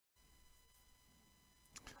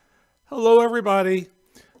Hello everybody.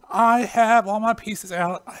 I have all my pieces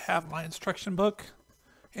out. I have my instruction book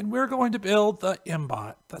and we're going to build the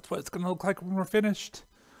MBot. That's what it's going to look like when we're finished.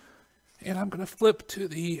 And I'm going to flip to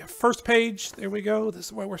the first page. There we go. This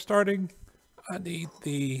is where we're starting. I need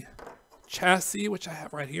the chassis, which I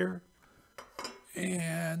have right here,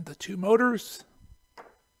 and the two motors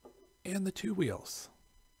and the two wheels.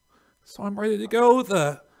 So I'm ready to go.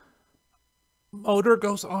 The motor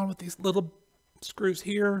goes on with these little screws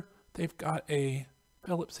here. They've got a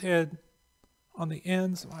Phillips head on the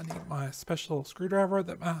end, so I need my special screwdriver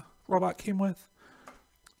that my robot came with.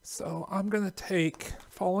 So I'm going to take,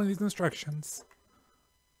 following these instructions,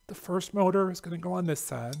 the first motor is going to go on this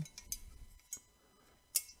side.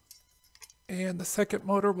 And the second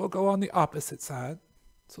motor will go on the opposite side.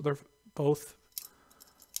 So they're both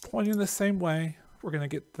pointing the same way. We're going to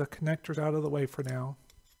get the connectors out of the way for now.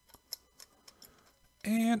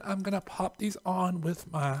 And I'm going to pop these on with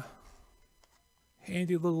my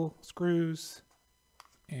handy little screws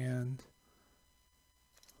and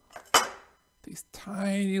these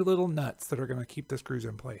tiny little nuts that are going to keep the screws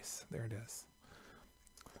in place. There it is.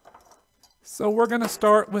 So we're going to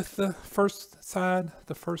start with the first side,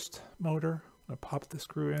 the first motor. I'm going to pop the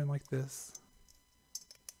screw in like this.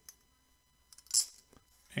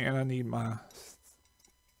 And I need my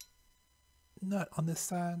nut on this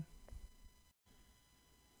side.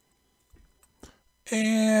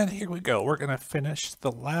 And here we go. We're going to finish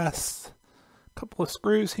the last couple of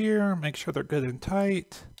screws here. Make sure they're good and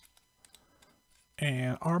tight.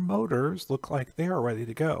 And our motors look like they are ready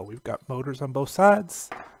to go. We've got motors on both sides.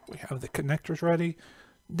 We have the connectors ready.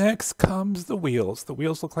 Next comes the wheels. The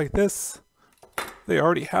wheels look like this. They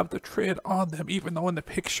already have the tread on them, even though in the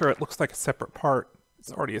picture it looks like a separate part.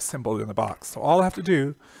 It's already assembled in the box. So all I have to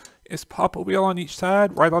do is pop a wheel on each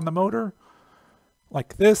side, right on the motor,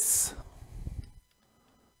 like this.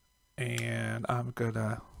 And I'm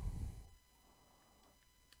gonna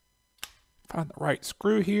find the right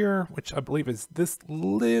screw here, which I believe is this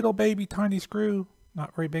little baby tiny screw,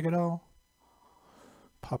 not very big at all.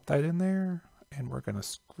 Pop that in there, and we're gonna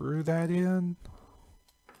screw that in.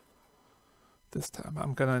 This time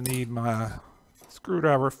I'm gonna need my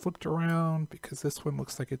screwdriver flipped around because this one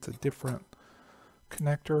looks like it's a different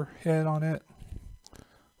connector head on it.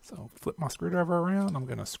 So flip my screwdriver around. I'm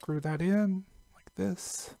gonna screw that in like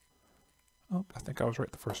this. Oh, I think I was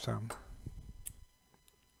right the first time.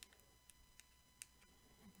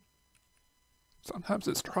 Sometimes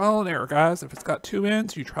it's trial and error, guys. If it's got two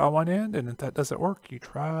ends, you try one end, and if that doesn't work, you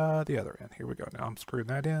try the other end. Here we go. Now I'm screwing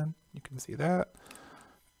that in. You can see that.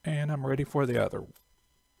 And I'm ready for the other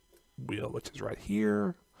wheel, which is right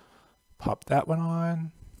here. Pop that one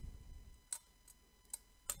on.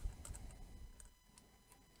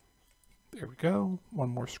 There we go. One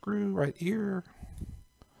more screw right here.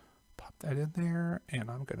 Pop that in there, and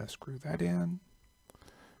I'm going to screw that in.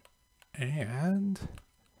 And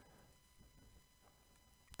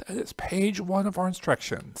that is page 1 of our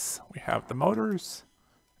instructions. We have the motors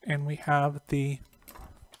and we have the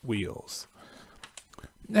wheels.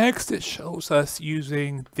 Next, it shows us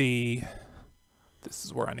using this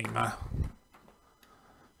is where I need my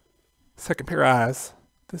second pair of eyes.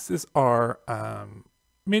 This is our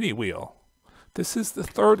mini wheel. This is the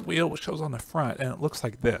third wheel, which goes on the front, and it looks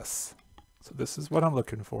like this. So this is what I'm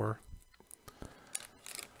looking for.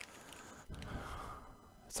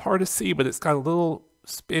 It's hard to see, but it's got a little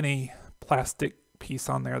spinny plastic piece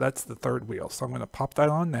on there. That's the third wheel. So I'm going to pop that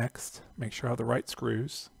on next. Make sure I have the right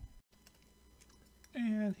screws.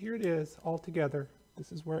 And here it is all together.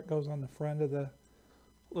 This is where it goes on the front of the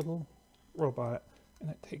little robot. And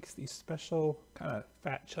it takes these special kind of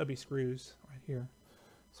fat chubby screws right here.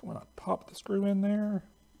 So when I pop the screw in there,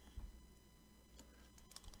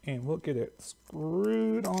 and we'll get it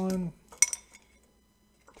screwed on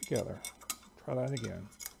together. Try that again.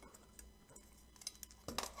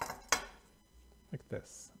 Like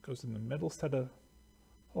this. It goes in the middle set of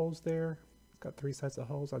holes there. It's got 3 sets of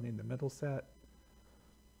holes. I need the middle set.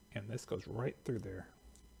 And this goes right through there.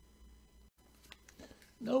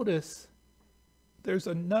 Notice there's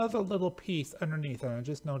another little piece underneath, and I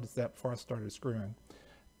just noticed that before I started screwing.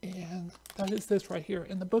 And that is this right here.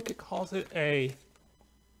 In the book, it calls it a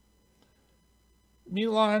new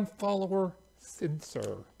line follower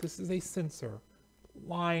sensor. This is a sensor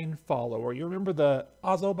line follower. You remember the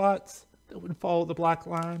Ozobots that would follow the black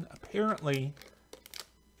line? Apparently,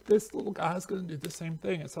 this little guy is going to do the same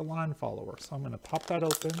thing. It's a line follower. So I'm going to pop that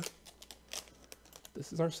open.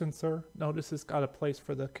 This is our sensor. Notice it's got a place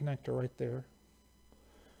for the connector right there.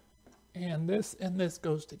 And this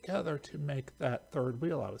goes together to make that third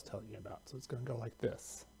wheel I was telling you about. So it's going to go like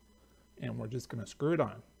this. And we're just going to screw it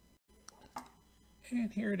on.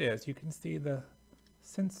 And here it is. You can see the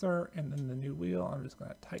sensor and then the new wheel. I'm just going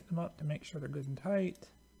to tighten them up to make sure they're good and tight.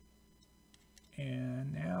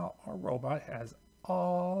 And now our robot has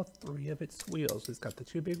all 3 of its wheels. It's got the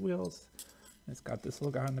 2 big wheels. And it's got this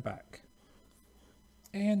little guy in the back.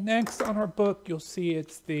 And next on our book, you'll see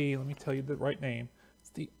it's the, let me tell you the right name. It's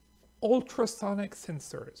the ultrasonic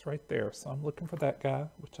sensor. It's right there. So I'm looking for that guy,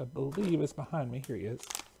 which I believe is behind me. Here he is.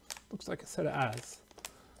 Looks like a set of eyes.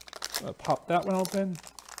 I'm going to pop that one open.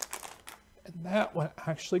 And that one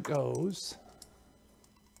actually goes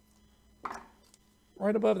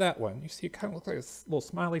right above that one. You see it kind of looks like a little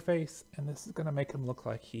smiley face. And this is going to make him look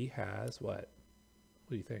like he has what? What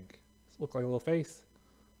do you think? Does it look like a little face?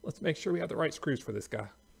 Let's make sure we have the right screws for this guy.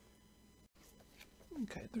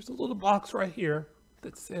 Okay, there's a little box right here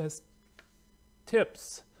that says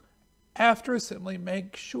tips. After assembly,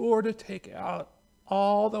 make sure to take out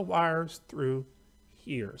all the wires through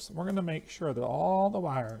here. So we're going to make sure that all the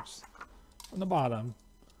wires on the bottom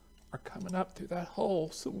are coming up through that hole.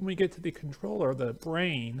 So when we get to the controller, the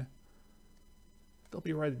brain, they'll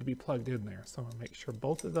be ready to be plugged in there. So I'm going to make sure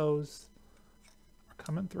both of those are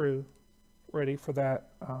coming through, ready for that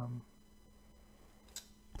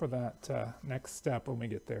next step when we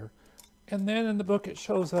get there. And then in the book it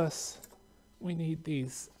shows us we need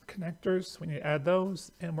these connectors. We need to add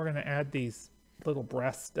those, and we're going to add these little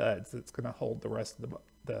brass studs that's going to hold the rest of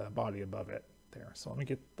the body above it there. So let me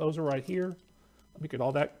get those are right here. Let me get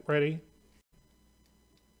all that ready.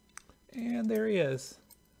 And there he is.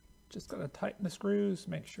 Just got to tighten the screws,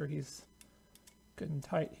 make sure he's good and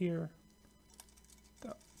tight here.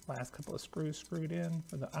 The last couple of screws screwed in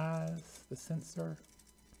for the eyes, the sensor.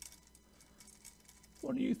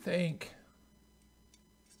 What do you think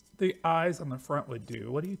the eyes on the front would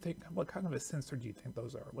do? What do you think, what kind of a sensor do you think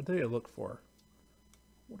those are? What do they look for?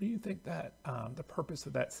 What do you think that the purpose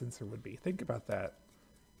of that sensor would be? Think about that.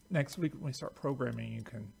 Next week when we start programming, you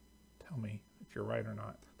can tell me if you're right or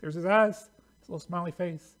not. There's his eyes, his little smiley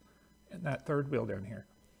face, and that third wheel down here.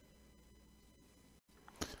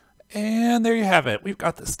 And there you have it. We've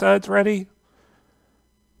got the studs ready.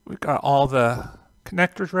 We've got all the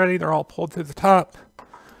connectors ready. They're all pulled through the top.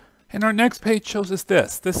 And our next page shows us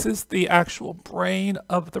this. This is the actual brain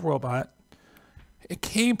of the robot. It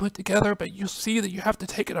came put together, but you'll see that you have to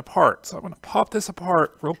take it apart. So I'm going to pop this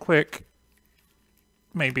apart real quick.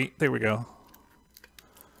 Maybe. There we go.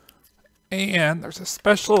 And there's a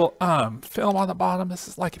special film on the bottom. This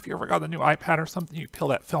is like if you ever got a new iPad or something, you peel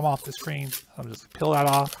that film off the screen. I'll just peel that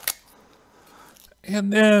off.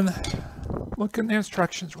 And then look in the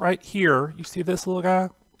instructions right here. You see this little guy?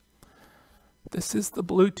 This is the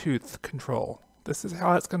Bluetooth control. This is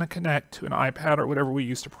how it's going to connect to an iPad or whatever we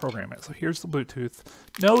use to program it. So here's the Bluetooth.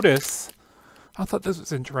 Notice, I thought this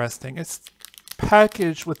was interesting. It's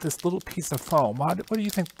packaged with this little piece of foam. What do you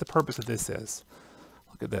think the purpose of this is?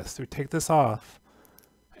 Look at this. So we take this off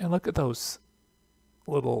and look at those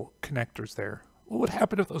little connectors there. What would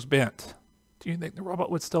happen if those bent? Do you think the robot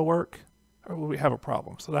would still work, or would we have a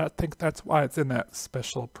problem? So I think that's why it's in that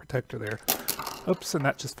special protector there. Oops, and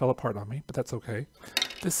that just fell apart on me, but that's okay.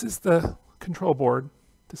 This is the control board.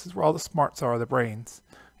 This is where all the smarts are, the brains.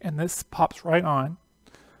 And this pops right on,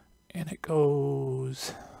 and it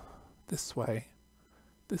goes this way.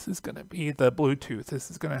 This is going to be the Bluetooth. This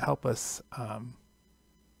is going to help us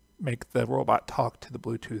make the robot talk to the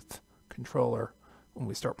Bluetooth controller when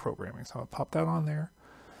we start programming. So I'll pop that on there,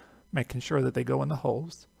 making sure that they go in the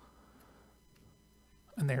holes.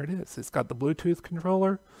 And there it is. It's got the Bluetooth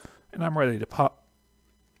controller, and I'm ready to pop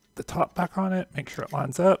the top back on it, make sure it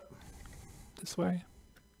lines up this way.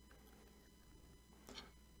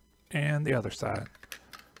 And the other side.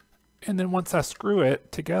 And then once I screw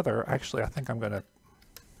it together, actually I think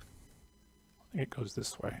it goes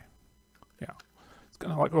this way. Yeah. It's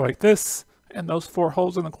going to go like this, and those 4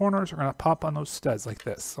 holes in the corners are going to pop on those studs like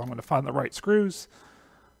this. So I'm going to find the right screws.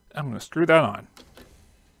 I'm going to screw that on.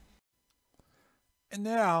 And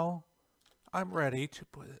now I'm ready to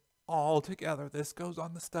put it all together. This goes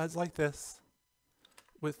on the studs like this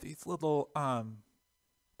with these little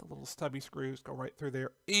the little stubby screws go right through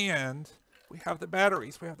there. And we have the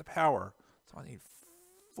batteries. We have the power. So I need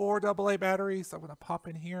 4 AA batteries. I'm going to pop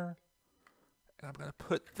in here, and I'm going to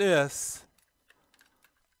put this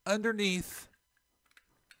underneath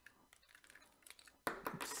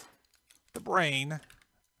the brain,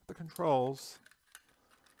 the controls,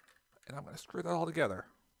 and I'm going to screw that all together.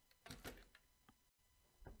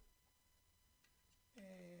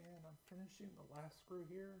 And I'm finishing the last screw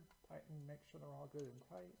here. Tighten, make sure they're all good and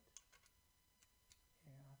tight.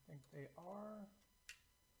 And I think they are.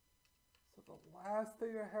 So the last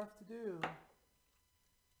thing I have to do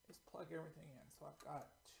is plug everything in. So so I've got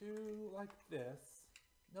two like this.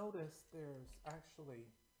 Notice there's actually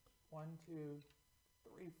 1, 2,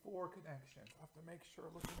 3, 4 connections. I have to make sure,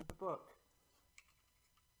 looking at the book,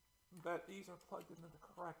 that these are plugged into the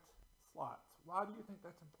correct slots. Why do you think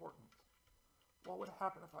that's important? What would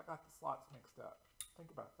happen if I got the slots mixed up? Think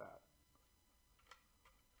about that.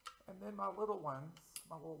 And then my little ones,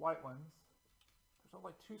 my little white ones, there's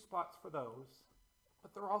only 2 spots for those,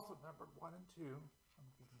 but they're also numbered 1 and 2. I don't know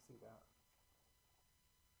if you can see that.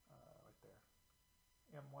 Right there.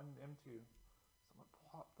 M1 and M2. So I'm going to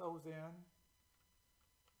plop those in.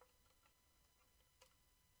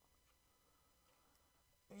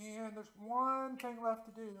 And there's one thing left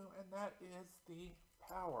to do, and that is the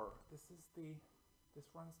power. This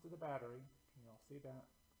runs to the battery. Can you all see that?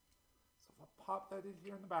 So if I pop that in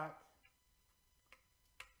here in the back,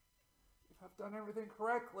 if I've done everything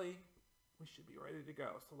correctly, we should be ready to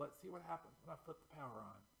go. So let's see what happens when I flip the power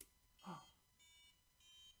on.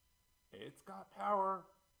 It's got power.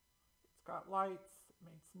 It's got lights. It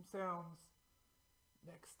made some sounds.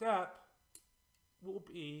 Next step will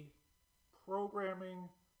be programming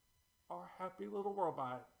our happy little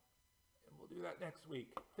robot, and we'll do that next week.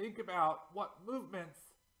 Think about what movements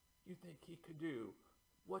you think he could do.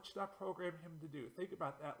 What should I program him to do? Think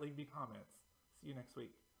about that. Leave me comments. See you next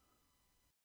week.